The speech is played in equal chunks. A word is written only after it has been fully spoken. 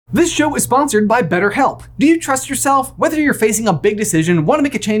This show is sponsored by BetterHelp. Do you trust yourself? Whether you're facing a big decision, want to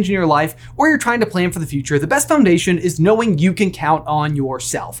make a change in your life, or you're trying to plan for the future, the best foundation is knowing you can count on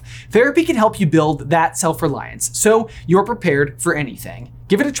yourself. Therapy can help you build that self-reliance, so you're prepared for anything.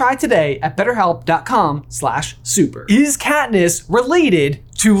 Give it a try today at betterhelp.com/super. Is Katniss related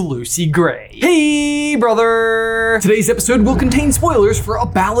to Lucy Gray? Hey, brother! Today's episode will contain spoilers for A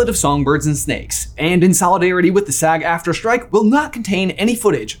Ballad of Songbirds and Snakes, and in solidarity with the SAG-AFTRA strike, will not contain any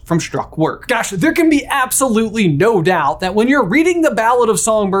footage from struck work. Gosh, there can be absolutely no doubt that when you're reading The Ballad of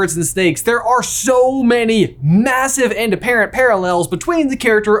Songbirds and Snakes, there are so many massive and apparent parallels between the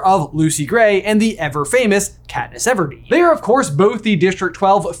character of Lucy Gray and the ever-famous Katniss Everdeen. They are, of course, both the District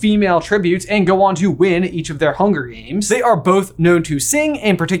 12 female tributes and go on to win each of their Hunger Games. They are both known to sing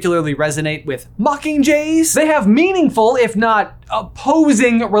and particularly resonate with mockingjays. They have meaningful, if not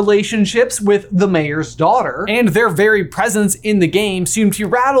opposing, relationships with the mayor's daughter, and their very presence in the game seem to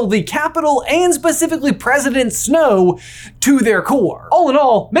rattle the Capitol and specifically President Snow to their core. All in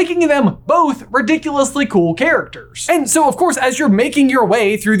all, making them both ridiculously cool characters. And so, of course, as you're making your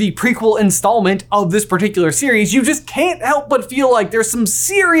way through the prequel installment of this particular series, you just can't help but feel like there's some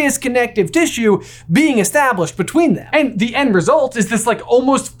serious connective tissue being established between them. And the end result is this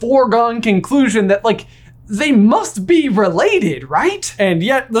almost foregone conclusion that they must be related, right? And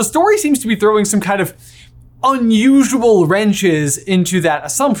yet the story seems to be throwing some kind of unusual wrenches into that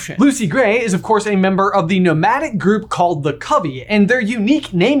assumption. Lucy Gray is, of course, a member of the nomadic group called the Covey, and their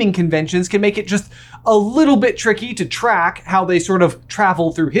unique naming conventions can make it just a little bit tricky to track how they sort of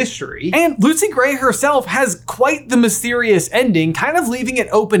travel through history. And Lucy Gray herself has quite the mysterious ending, kind of leaving it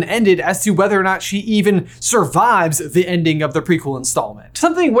open-ended as to whether or not she even survives the ending of the prequel installment.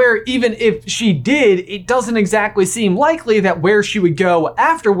 Something where even if she did, it doesn't exactly seem likely that where she would go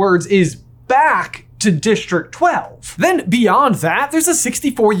afterwards is back to District 12. Then beyond that, there's a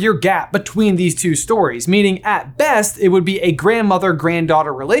 64-year gap between these two stories, meaning at best, it would be a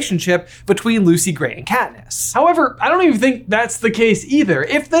grandmother-granddaughter relationship between Lucy Gray and Katniss. However, I don't even think that's the case either.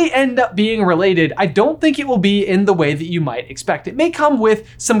 If they end up being related, I don't think it will be in the way that you might expect. It may come with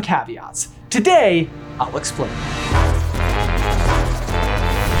some caveats. Today, I'll explain.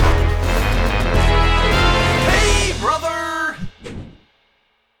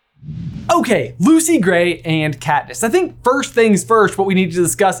 Okay, Lucy Gray and Katniss. I think first things first, what we need to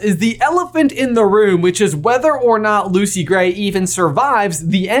discuss is the elephant in the room, which is whether or not Lucy Gray even survives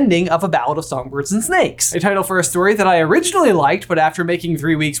the ending of A Ballad of Songbirds and Snakes. A title for a story that I originally liked, but after making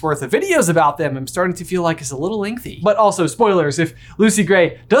 3 weeks worth of videos about them, I'm starting to feel like it's a little lengthy. But also, spoilers, if Lucy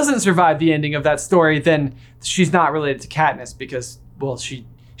Gray doesn't survive the ending of that story, then she's not related to Katniss because, well, she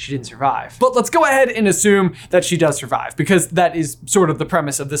didn't survive. But let's go ahead and assume that she does survive, because that is sort of the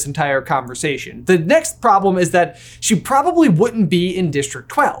premise of this entire conversation. The next problem is that she probably wouldn't be in District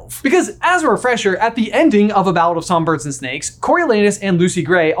 12. Because as a refresher, at the ending of A Ballad of Songbirds and Snakes, Coriolanus and Lucy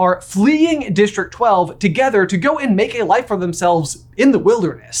Gray are fleeing District 12 together to go and make a life for themselves in the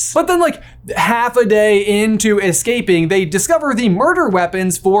wilderness. But then half a day into escaping, they discover the murder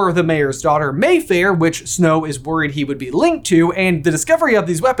weapons for the mayor's daughter, Mayfair, which Snow is worried he would be linked to, and the discovery of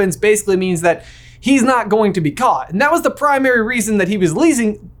these weapons basically means that he's not going to be caught. And that was the primary reason that he was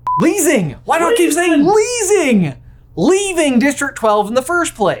leaving District 12 in the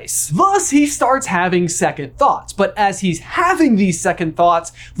first place. Thus, he starts having second thoughts. But as he's having these second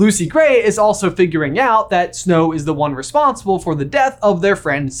thoughts, Lucy Gray is also figuring out that Snow is the one responsible for the death of their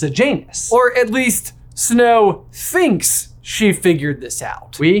friend Sejanus. Or at least, Snow thinks she figured this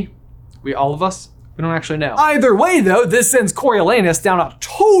out. We all of us? We don't actually know. Either way, though, this sends Coriolanus down a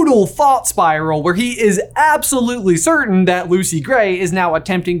total thought spiral where he is absolutely certain that Lucy Gray is now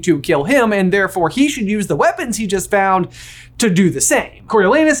attempting to kill him, and therefore he should use the weapons he just found to do the same.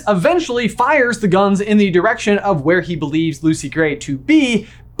 Coriolanus eventually fires the guns in the direction of where he believes Lucy Gray to be,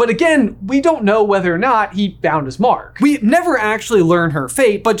 but again, we don't know whether or not he found his mark. We never actually learn her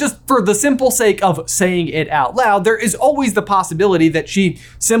fate, but just for the simple sake of saying it out loud, there is always the possibility that she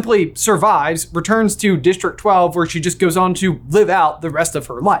simply survives, returns to District 12, where she just goes on to live out the rest of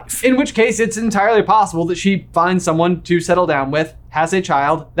her life. In which case, it's entirely possible that she finds someone to settle down with, has a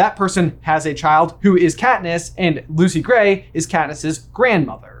child, that person has a child who is Katniss, and Lucy Gray is Katniss's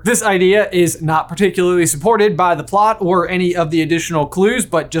grandmother. This idea is not particularly supported by the plot or any of the additional clues,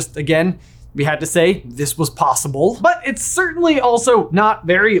 but just again, we had to say this was possible. But it's certainly also not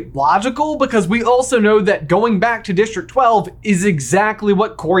very logical, because we also know that going back to District 12 is exactly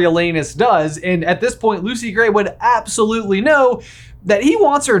what Coriolanus does, and at this point Lucy Gray would absolutely know that he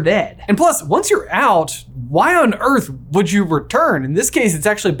wants her dead. And plus, once you're out, why on earth would you return? In this case, it's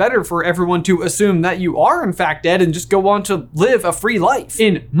actually better for everyone to assume that you are in fact dead and just go on to live a free life.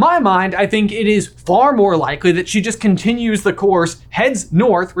 In my mind, I think it is far more likely that she just continues the course, heads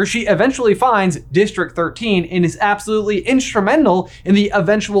north, where she eventually finds District 13 and is absolutely instrumental in the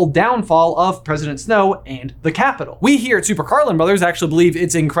eventual downfall of President Snow and the Capitol. We here at Super Carlin Brothers actually believe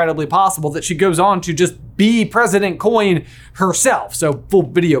it's incredibly possible that she goes on to just be President Coin herself. So full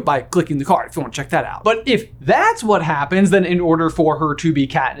video by clicking the card if you want to check that out. But if that's what happens, then in order for her to be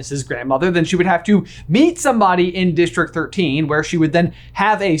Katniss's grandmother, then she would have to meet somebody in District 13, where she would then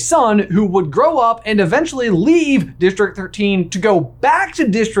have a son who would grow up and eventually leave District 13 to go back to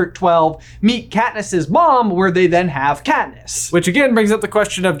District 12, meet Katniss's mom, where they then have Katniss. Which again brings up the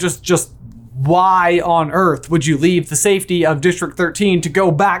question of just why on earth would you leave the safety of District 13 to go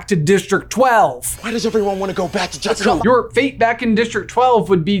back to District 12? Why does everyone want to go back to District 12? Your fate back in District 12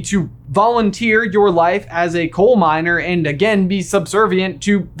 would be to volunteer your life as a coal miner and again be subservient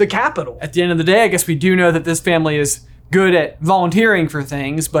to the Capitol. At the end of the day, I guess we do know that this family is good at volunteering for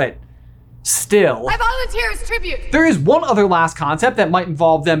things, but still. I volunteer as tribute. There is one other last concept that might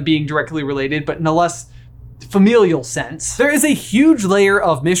involve them being directly related, but in a less familial sense. There is a huge layer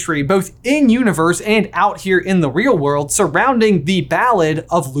of mystery both in universe and out here in the real world surrounding the Ballad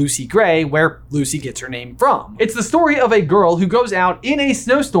of Lucy Gray, where Lucy gets her name from. It's the story of a girl who goes out in a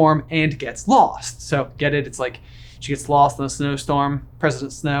snowstorm and gets lost. So get it? It's like she gets lost in a snowstorm,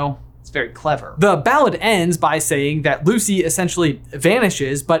 President Snow. It's very clever. The ballad ends by saying that Lucy essentially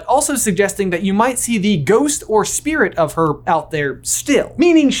vanishes, but also suggesting that you might see the ghost or spirit of her out there still,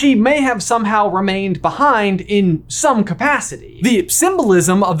 meaning she may have somehow remained behind in some capacity. The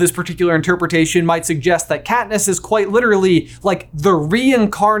symbolism of this particular interpretation might suggest that Katniss is quite literally like the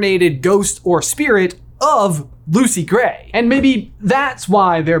reincarnated ghost or spirit of Lucy Gray. And maybe that's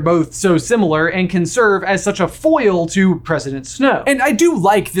why they're both so similar and can serve as such a foil to President Snow. And I do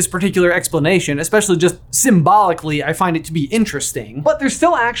like this particular explanation, especially just symbolically, I find it to be interesting. But there's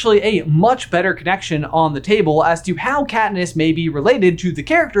still actually a much better connection on the table as to how Katniss may be related to the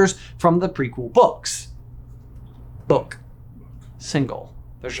characters from the prequel books. Book. Single.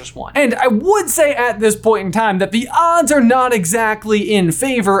 There's just one. And I would say at this point in time that the odds are not exactly in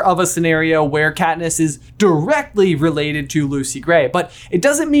favor of a scenario where Katniss is directly related to Lucy Gray, but it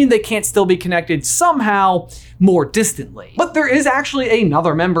doesn't mean they can't still be connected somehow more distantly. But there is actually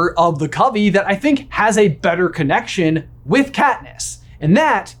another member of the Covey that I think has a better connection with Katniss, and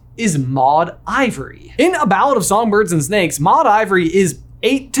that is Maud Ivory. In A Ballad of Songbirds and Snakes, Maud Ivory is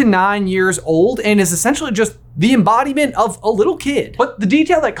 8 to 9 years old and is essentially just the embodiment of a little kid. But the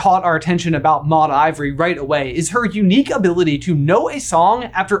detail that caught our attention about Maud Ivory right away is her unique ability to know a song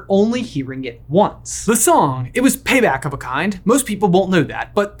after only hearing it once. The song, it was Payback of a Kind. Most people won't know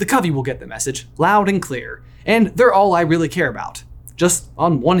that, but the Covey will get the message loud and clear. And they're all I really care about. Just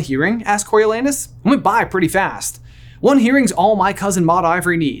on one hearing, asked Coriolanus? It went by pretty fast. One hearing's all my cousin Maud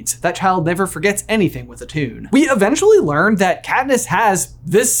Ivory needs. That child never forgets anything with a tune. We eventually learned that Katniss has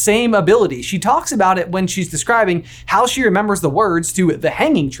this same ability. She talks about it when she's describing how she remembers the words to The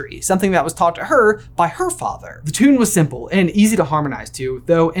Hanging Tree, something that was taught to her by her father. The tune was simple and easy to harmonize to,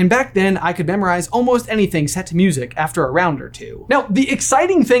 though, and back then I could memorize almost anything set to music after a round or two. Now, the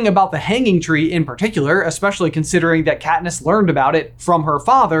exciting thing about The Hanging Tree in particular, especially considering that Katniss learned about it from her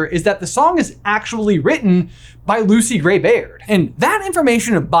father, is that the song is actually written by Lucy Gray Baird. And that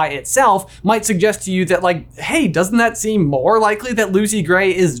information by itself might suggest to you that, like, hey, doesn't that seem more likely that Lucy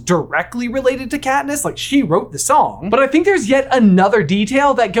Gray is directly related to Katniss? Like, she wrote the song. But I think there's yet another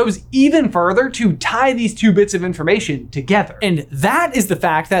detail that goes even further to tie these two bits of information together. And that is the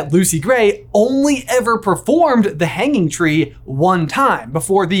fact that Lucy Gray only ever performed The Hanging Tree one time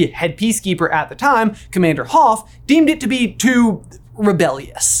before the head peacekeeper at the time, Commander Hoff, deemed it to be too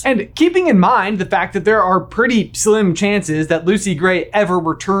rebellious. And keeping in mind the fact that there are pretty slim chances that Lucy Gray ever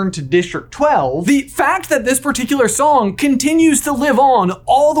returned to District 12, the fact that this particular song continues to live on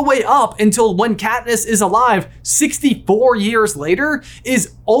all the way up until when Katniss is alive 64 years later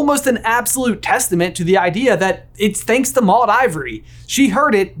is almost an absolute testament to the idea that it's thanks to Maud Ivory. She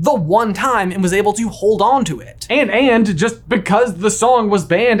heard it the one time and was able to hold on to it. And just because the song was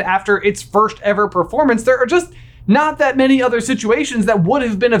banned after its first ever performance, there are just not that many other situations that would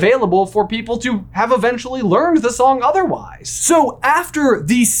have been available for people to have eventually learned the song otherwise. So after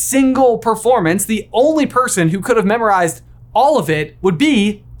the single performance, the only person who could have memorized all of it would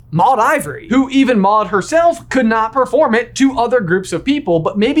be Maud Ivory, who even Maud herself could not perform it to other groups of people,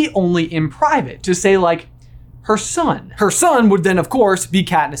 but maybe only in private to say, like, her son. Her son would then, of course, be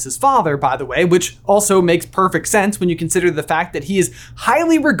Katniss's father, by the way, which also makes perfect sense when you consider the fact that he is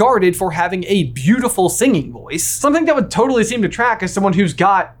highly regarded for having a beautiful singing voice, something that would totally seem to track as someone who's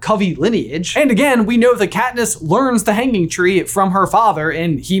got Covey lineage. And again, we know that Katniss learns the hanging tree from her father,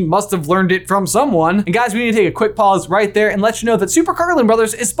 and he must have learned it from someone. And guys, we need to take a quick pause right there and let you know that Super Carlin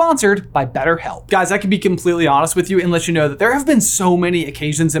Brothers is sponsored by BetterHelp. Guys, I can be completely honest with you and let you know that there have been so many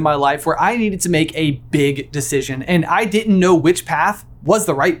occasions in my life where I needed to make a big decision and I didn't know which path was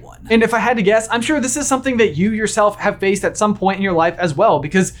the right one. And if I had to guess, I'm sure this is something that you yourself have faced at some point in your life as well,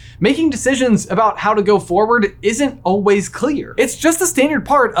 because making decisions about how to go forward isn't always clear. It's just a standard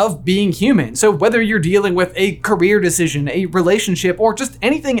part of being human. So whether you're dealing with a career decision, a relationship, or just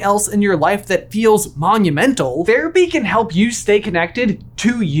anything else in your life that feels monumental, therapy can help you stay connected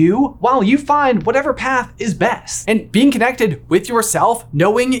to you while you find whatever path is best. And being connected with yourself,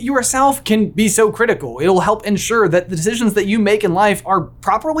 knowing yourself, can be so critical. It'll help ensure that the decisions that you make in life are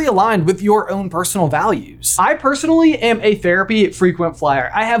properly aligned with your own personal values. I personally am a therapy frequent flyer.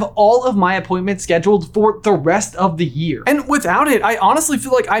 I have all of my appointments scheduled for the rest of the year. And without it, I honestly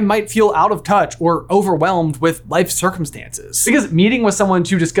feel like I might feel out of touch or overwhelmed with life circumstances. Because meeting with someone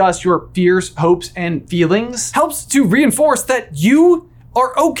to discuss your fears, hopes, and feelings helps to reinforce that you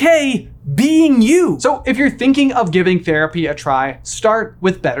are okay being you. So if you're thinking of giving therapy a try, start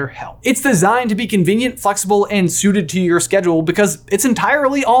with BetterHelp. It's designed to be convenient, flexible, and suited to your schedule because it's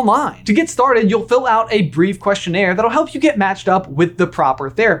entirely online. To get started, you'll fill out a brief questionnaire that'll help you get matched up with the proper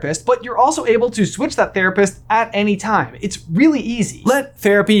therapist, but you're also able to switch that therapist at any time. It's really easy. Let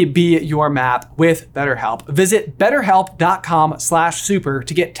therapy be your map with BetterHelp. Visit betterhelp.com/super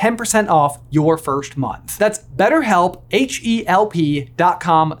to get 10% off your first month. That's BetterHelp,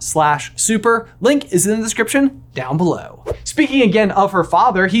 HELP.com/super. Link is in the description down below. Speaking again of her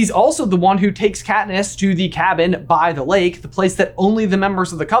father, he's also the one who takes Katniss to the cabin by the lake, the place that only the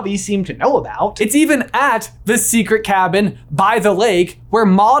members of the Covey seem to know about. It's even at the secret cabin by the lake where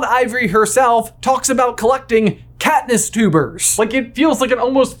Maude Ivory herself talks about collecting Katniss tubers. Like, it feels like an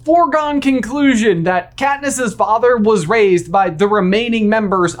almost foregone conclusion that Katniss's father was raised by the remaining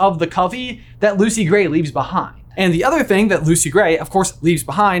members of the Covey that Lucy Gray leaves behind. And the other thing that Lucy Gray, of course, leaves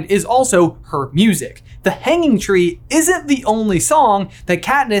behind is also her music. The Hanging Tree isn't the only song that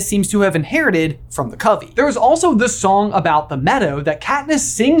Katniss seems to have inherited from the Covey. There is also the song about the meadow that Katniss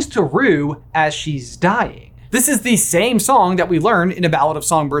sings to Rue as she's dying. This is the same song that we learned in A Ballad of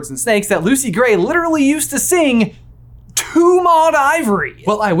Songbirds and Snakes that Lucy Gray literally used to sing to Maude Ivory.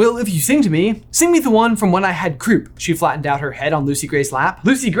 Well, I will if you sing to me. Sing me the one from when I had croup. She flattened out her head on Lucy Gray's lap.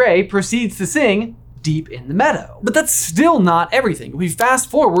 Lucy Gray proceeds to sing Deep in the Meadow. But that's still not everything. We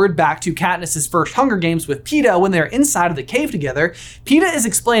fast forward back to Katniss's first Hunger Games with Peeta when they're inside of the cave together. Peeta is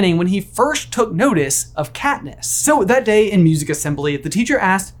explaining when he first took notice of Katniss. So that day in music assembly, the teacher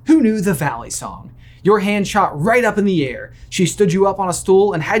asked, "Who knew the Valley song? Your hand shot right up in the air. She stood you up on a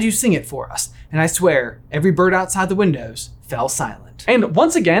stool and had you sing it for us. And I swear, every bird outside the windows fell silent." And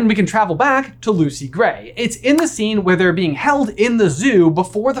once again, we can travel back to Lucy Gray. It's in the scene where they're being held in the zoo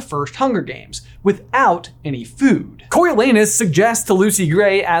before the first Hunger Games, without any food. Coriolanus suggests to Lucy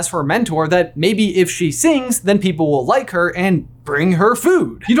Gray as her mentor that maybe if she sings, then people will like her and bring her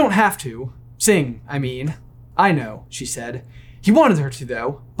food. You don't have to. Sing, I mean. I know, she said. He wanted her to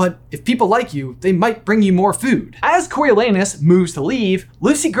though, but if people like you, they might bring you more food. As Coriolanus moves to leave,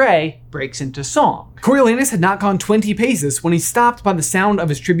 Lucy Gray breaks into song. Coriolanus had not gone 20 paces when he stopped by the sound of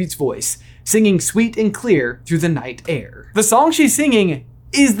his tribute's voice, singing sweet and clear through the night air. The song she's singing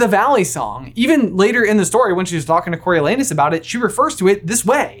is the Valley song. Even later in the story, when she's talking to Coriolanus about it, she refers to it this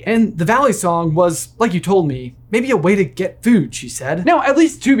way. And the Valley song was, like you told me, maybe a way to get food, she said. Now, at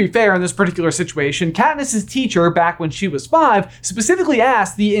least to be fair in this particular situation, Katniss's teacher, back when she was 5, specifically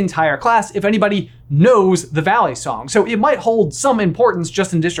asked the entire class if anybody knows the Valley song, so it might hold some importance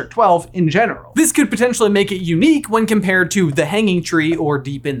just in District 12 in general. This could potentially make it unique when compared to The Hanging Tree or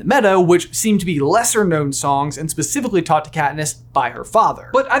Deep in the Meadow, which seem to be lesser known songs and specifically taught to Katniss by her father.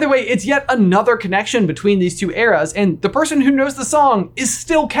 But either way, it's yet another connection between these two eras, and the person who knows the song is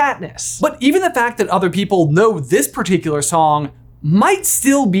still Katniss. But even the fact that other people know this particular song might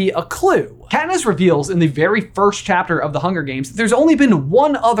still be a clue. Katniss reveals in the very first chapter of The Hunger Games that there's only been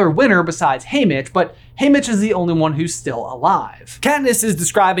one other winner besides Haymitch, but Haymitch is the only one who's still alive. Katniss is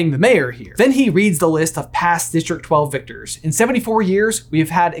describing the mayor here. Then he reads the list of past District 12 victors. In 74 years, we have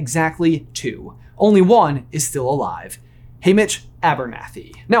had exactly 2. Only one is still alive. Haymitch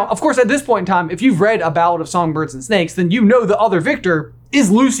Abernathy. Now, of course, at this point in time, if you've read A Ballad of Songbirds and Snakes, then you know the other victor is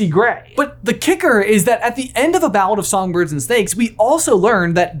Lucy Gray. But the kicker is that at the end of A Ballad of Songbirds and Snakes, we also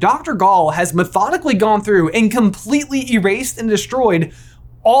learned that Dr. Gall has methodically gone through and completely erased and destroyed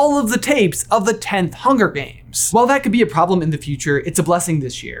all of the tapes of the 10th Hunger Games. While that could be a problem in the future, it's a blessing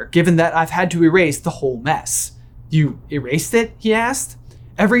this year, given that I've had to erase the whole mess. You erased it? He asked.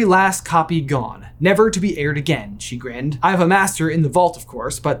 Every last copy gone, never to be aired again, she grinned. I have a master in the vault, of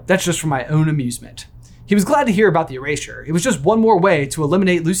course, but that's just for my own amusement. He was glad to hear about the erasure. It was just one more way to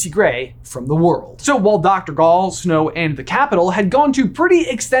eliminate Lucy Gray from the world. So while Dr. Gall, Snow, and the Capitol had gone to pretty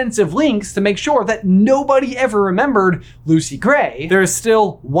extensive lengths to make sure that nobody ever remembered Lucy Gray, there is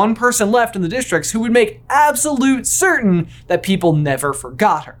still one person left in the districts who would make absolute certain that people never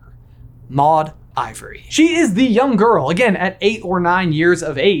forgot her. Maud Ivory. She is the young girl, again at 8 or 9 years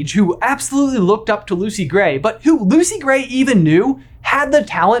of age, who absolutely looked up to Lucy Gray, but who Lucy Gray even knew had the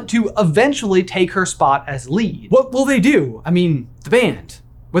talent to eventually take her spot as lead. What will they do? I mean, the band.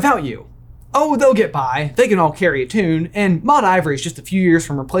 Without you. Oh, they'll get by. They can all carry a tune, and Maud Ivory's just a few years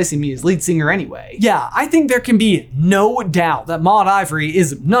from replacing me as lead singer anyway. Yeah, I think there can be no doubt that Maud Ivory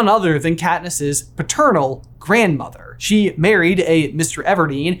is none other than Katniss's paternal grandmother. She married a Mr.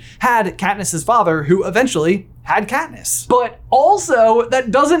 Everdeen, had Katniss's father, who eventually had Katniss. But also,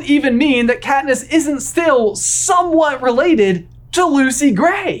 that doesn't even mean that Katniss isn't still somewhat related to Lucy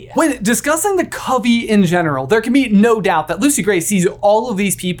Gray. When discussing the Covey in general, there can be no doubt that Lucy Gray sees all of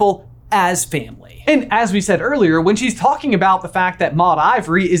these people as family. And as we said earlier, when she's talking about the fact that Maud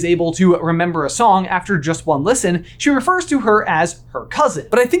Ivory is able to remember a song after just one listen, she refers to her as her cousin.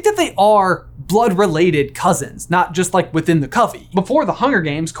 But I think that they are blood-related cousins, not just like within the Covey. Before the Hunger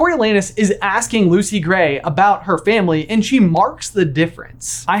Games, Coriolanus is asking Lucy Gray about her family, and she marks the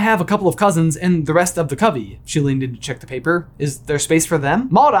difference. I have a couple of cousins in the rest of the Covey. She leaned in to check the paper. Is there space for them?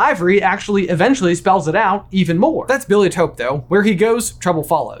 Maud Ivory actually eventually spells it out even more. That's Billy Tope though. Where he goes, trouble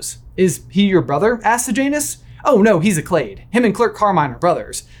follows. Is he your brother? Asked Sejanus. Oh no, he's a Clade. Him and Clerk Carmine are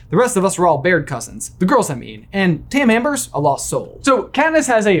brothers. The rest of us are all Baird cousins. The girls, I mean. And Tam Amber's a lost soul. So Katniss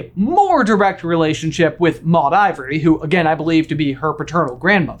has a more direct relationship with Maud Ivory, who again I believe to be her paternal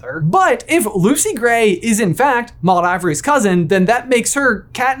grandmother. But if Lucy Gray is in fact Maud Ivory's cousin, then that makes her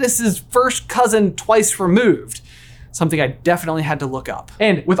Katniss's first cousin twice removed. Something I definitely had to look up.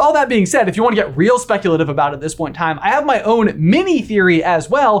 And with all that being said, if you want to get real speculative about it at this point in time, I have my own mini theory as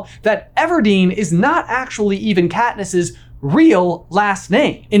well that Everdeen is not actually even Katniss's real last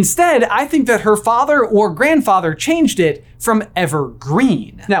name. Instead, I think that her father or grandfather changed it from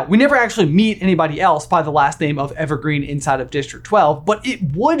Evergreen. Now, we never actually meet anybody else by the last name of Evergreen inside of District 12, but it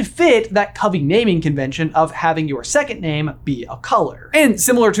would fit that Covey naming convention of having your second name be a color. And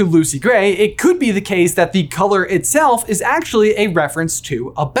similar to Lucy Gray, it could be the case that the color itself is actually a reference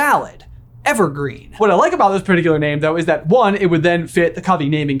to a ballad. Evergreen. What I like about this particular name though is that one, it would then fit the Covey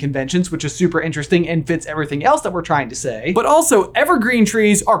naming conventions, which is super interesting and fits everything else that we're trying to say. But also evergreen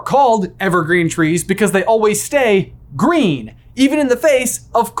trees are called evergreen trees because they always stay green, even in the face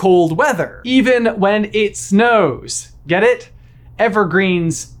of cold weather, even when it snows. Get it?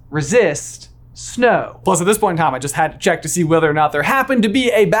 Evergreens resist snow. Plus at this point in time, I just had to check to see whether or not there happened to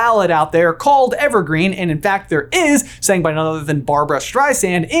be a ballad out there called Evergreen, and in fact there is, sang by none other than Barbra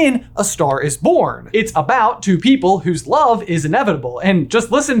Streisand in A Star Is Born. It's about two people whose love is inevitable, and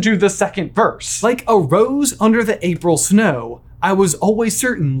just listen to the second verse. Like a rose under the April snow, I was always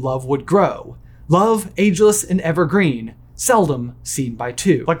certain love would grow. Love ageless and evergreen, seldom seen by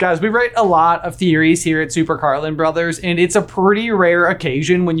two. But guys, we write a lot of theories here at Super Carlin Brothers, and it's a pretty rare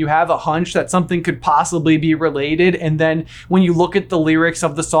occasion when you have a hunch that something could possibly be related, and then when you look at the lyrics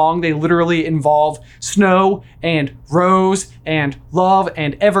of the song, they literally involve snow and rose and love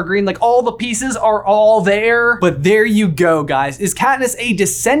and evergreen. Like all the pieces are all there. But there you go, guys. Is Katniss a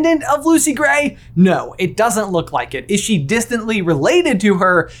descendant of Lucy Gray? No, it doesn't look like it. Is she distantly related to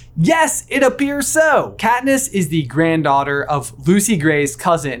her? Yes, it appears so. Katniss is the granddaughter of Lucy Gray's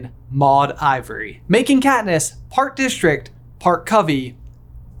cousin, Maud Ivory, making Katniss part district, part Covey,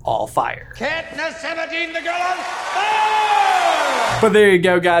 all fire. Katniss Everdeen, the girl on fire! But there you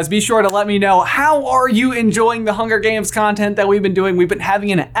go, guys. Be sure to let me know, how are you enjoying the Hunger Games content that we've been doing? We've been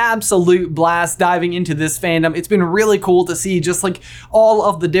having an absolute blast diving into this fandom. It's been really cool to see just like all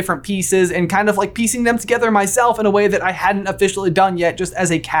of the different pieces and kind of like piecing them together myself in a way that I hadn't officially done yet, just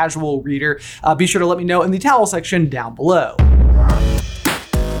as a casual reader. Be sure to let me know in the towel section down below.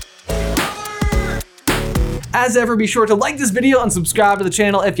 As ever, be sure to like this video and subscribe to the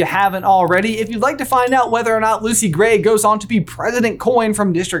channel if you haven't already. If you'd like to find out whether or not Lucy Gray goes on to be President Coin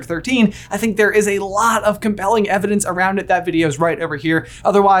from District 13, I think there is a lot of compelling evidence around it. That video is right over here.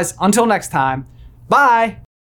 Otherwise, until next time, bye!